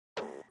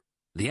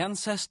The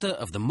ancestor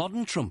of the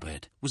modern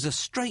trumpet was a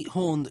straight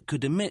horn that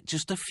could emit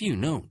just a few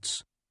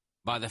notes.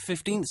 By the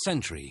 15th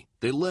century,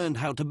 they learned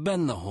how to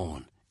bend the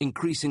horn,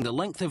 increasing the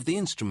length of the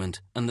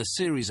instrument and the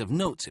series of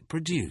notes it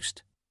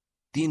produced.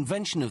 The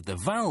invention of the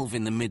valve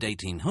in the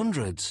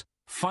mid-1800s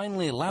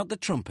finally allowed the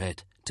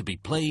trumpet to be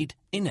played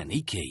in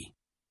any key.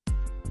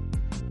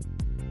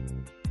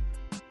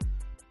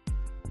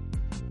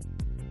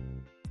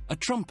 A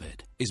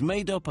trumpet is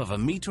made up of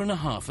 1.5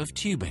 meters of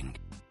tubing.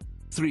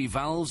 3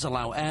 valves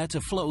allow air to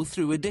flow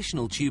through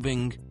additional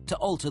tubing to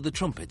alter the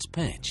trumpet's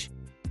pitch.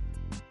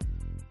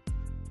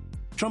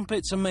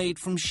 Trumpets are made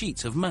from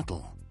sheets of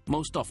metal,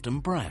 most often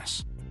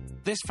brass.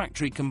 This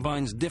factory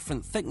combines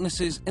different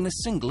thicknesses in a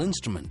single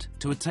instrument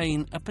to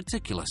attain a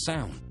particular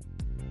sound.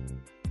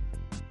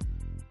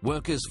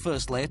 Workers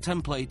first lay a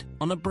template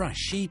on a brass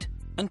sheet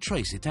and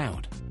trace it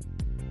out.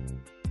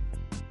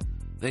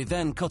 They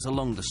then cut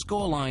along the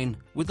score line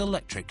with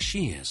electric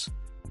shears.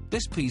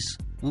 This piece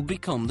will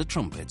become the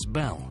trumpet's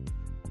bell.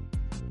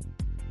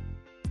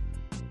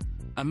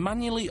 A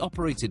manually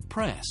operated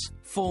press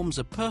forms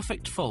a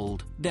perfect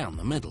fold down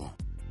the middle.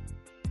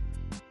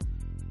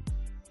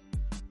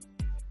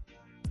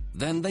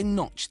 Then they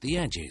notch the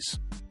edges.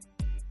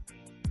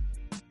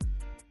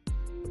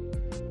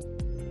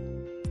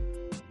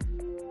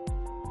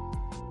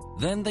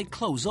 Then they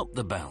close up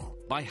the bell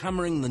by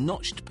hammering the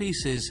notched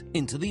pieces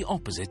into the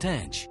opposite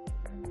edge.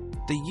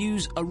 They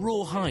use a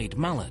rawhide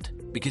mallet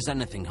because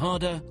anything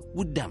harder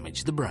would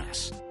damage the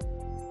brass.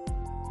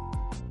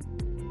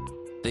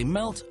 They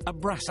melt a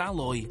brass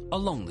alloy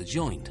along the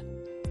joint.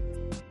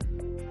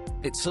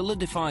 It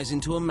solidifies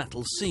into a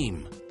metal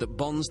seam that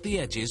bonds the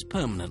edges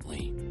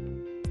permanently.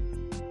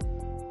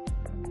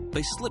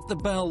 They slip the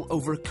bell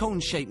over a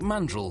cone-shaped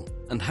mandrel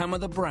and hammer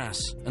the brass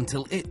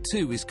until it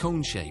too is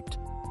cone-shaped.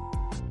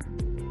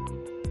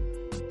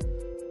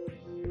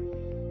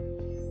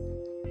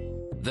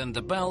 Then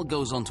the bell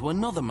goes onto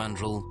another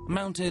mandrel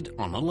mounted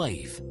on a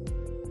lathe.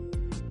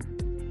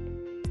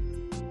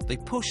 They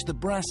push the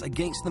brass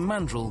against the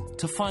mandrel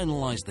to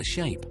finalize the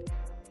shape.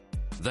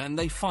 Then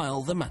they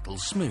file the metal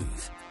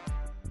smooth.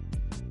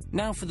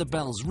 Now for the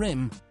bell's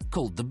rim,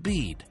 called the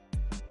bead.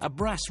 A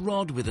brass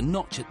rod with a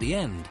notch at the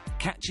end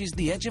catches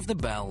the edge of the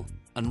bell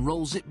and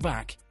rolls it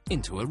back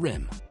into a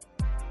rim.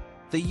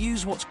 They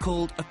use what's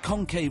called a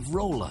concave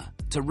roller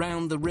to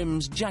round the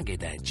rim's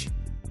jagged edge.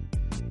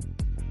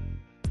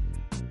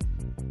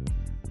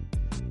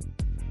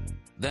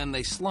 Then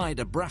they slide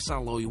a brass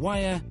alloy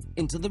wire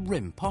into the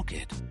rim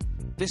pocket.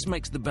 This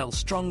makes the bell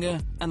stronger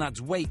and adds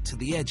weight to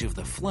the edge of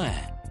the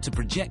flare to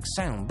project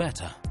sound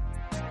better.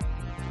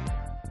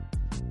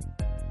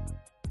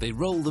 They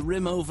roll the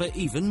rim over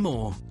even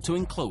more to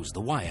enclose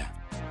the wire.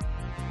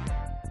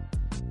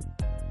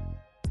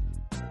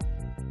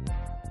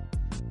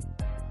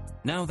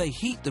 Now they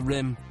heat the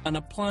rim and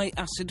apply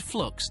acid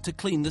flux to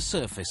clean the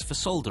surface for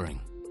soldering.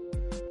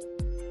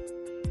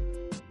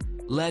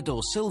 Lead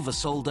or silver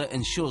solder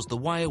ensures the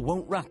wire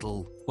won't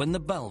rattle when the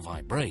bell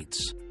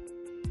vibrates.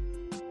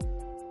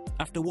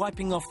 After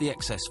wiping off the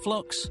excess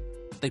flux,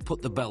 they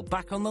put the bell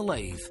back on the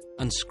lathe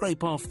and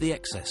scrape off the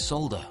excess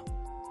solder.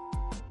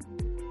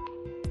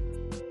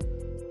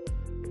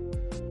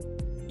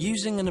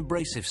 Using an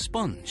abrasive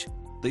sponge,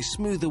 they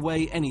smooth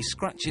away any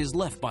scratches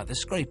left by the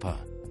scraper.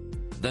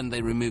 Then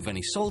they remove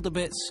any solder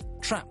bits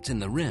trapped in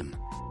the rim.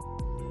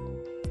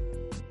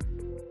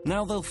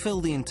 Now they'll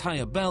fill the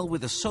entire bell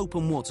with a soap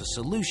and water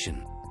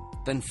solution,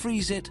 then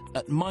freeze it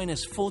at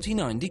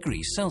 -49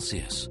 degrees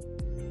Celsius.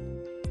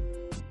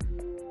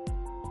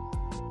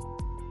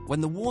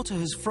 When the water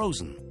has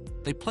frozen,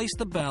 they place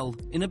the bell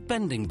in a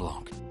bending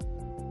block.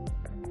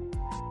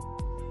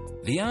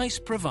 The ice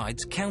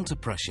provides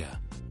counterpressure,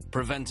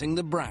 preventing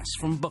the brass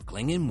from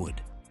buckling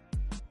inward.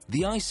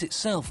 The ice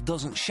itself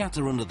doesn't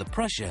shatter under the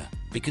pressure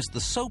because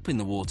the soap in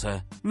the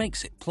water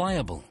makes it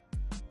pliable.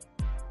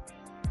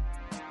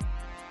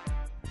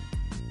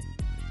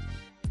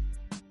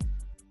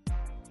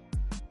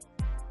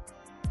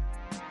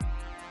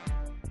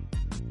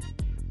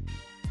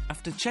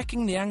 After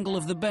checking the angle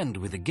of the bend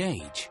with a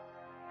gauge,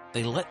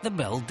 they let the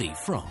bell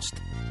defrost.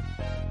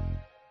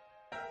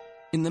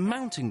 In the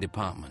mounting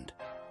department,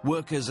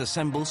 workers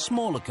assemble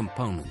smaller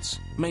components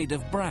made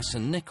of brass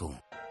and nickel,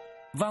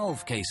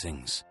 valve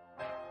casings,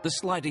 the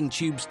sliding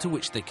tubes to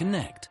which they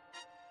connect,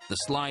 the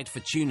slide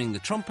for tuning the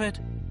trumpet,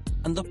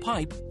 and the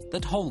pipe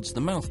that holds the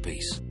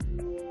mouthpiece.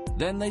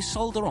 Then they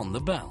solder on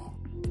the bell.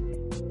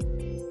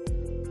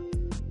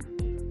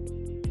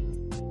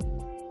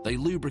 They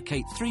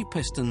lubricate 3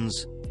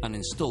 pistons and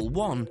install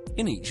 1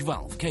 in each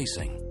valve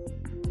casing.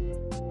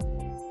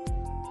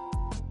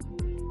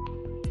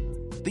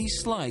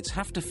 These slides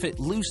have to fit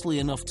loosely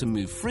enough to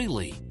move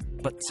freely,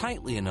 but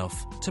tightly enough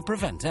to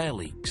prevent air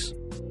leaks.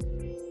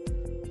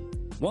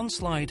 1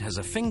 slide has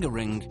a finger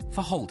ring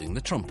for holding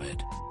the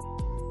trumpet.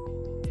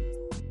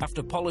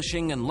 After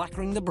polishing and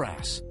lacquering the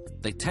brass,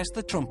 they test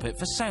the trumpet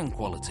for sound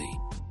quality.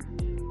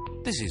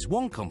 This is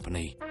one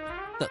company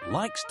that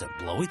likes to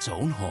blow its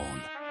own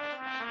horn.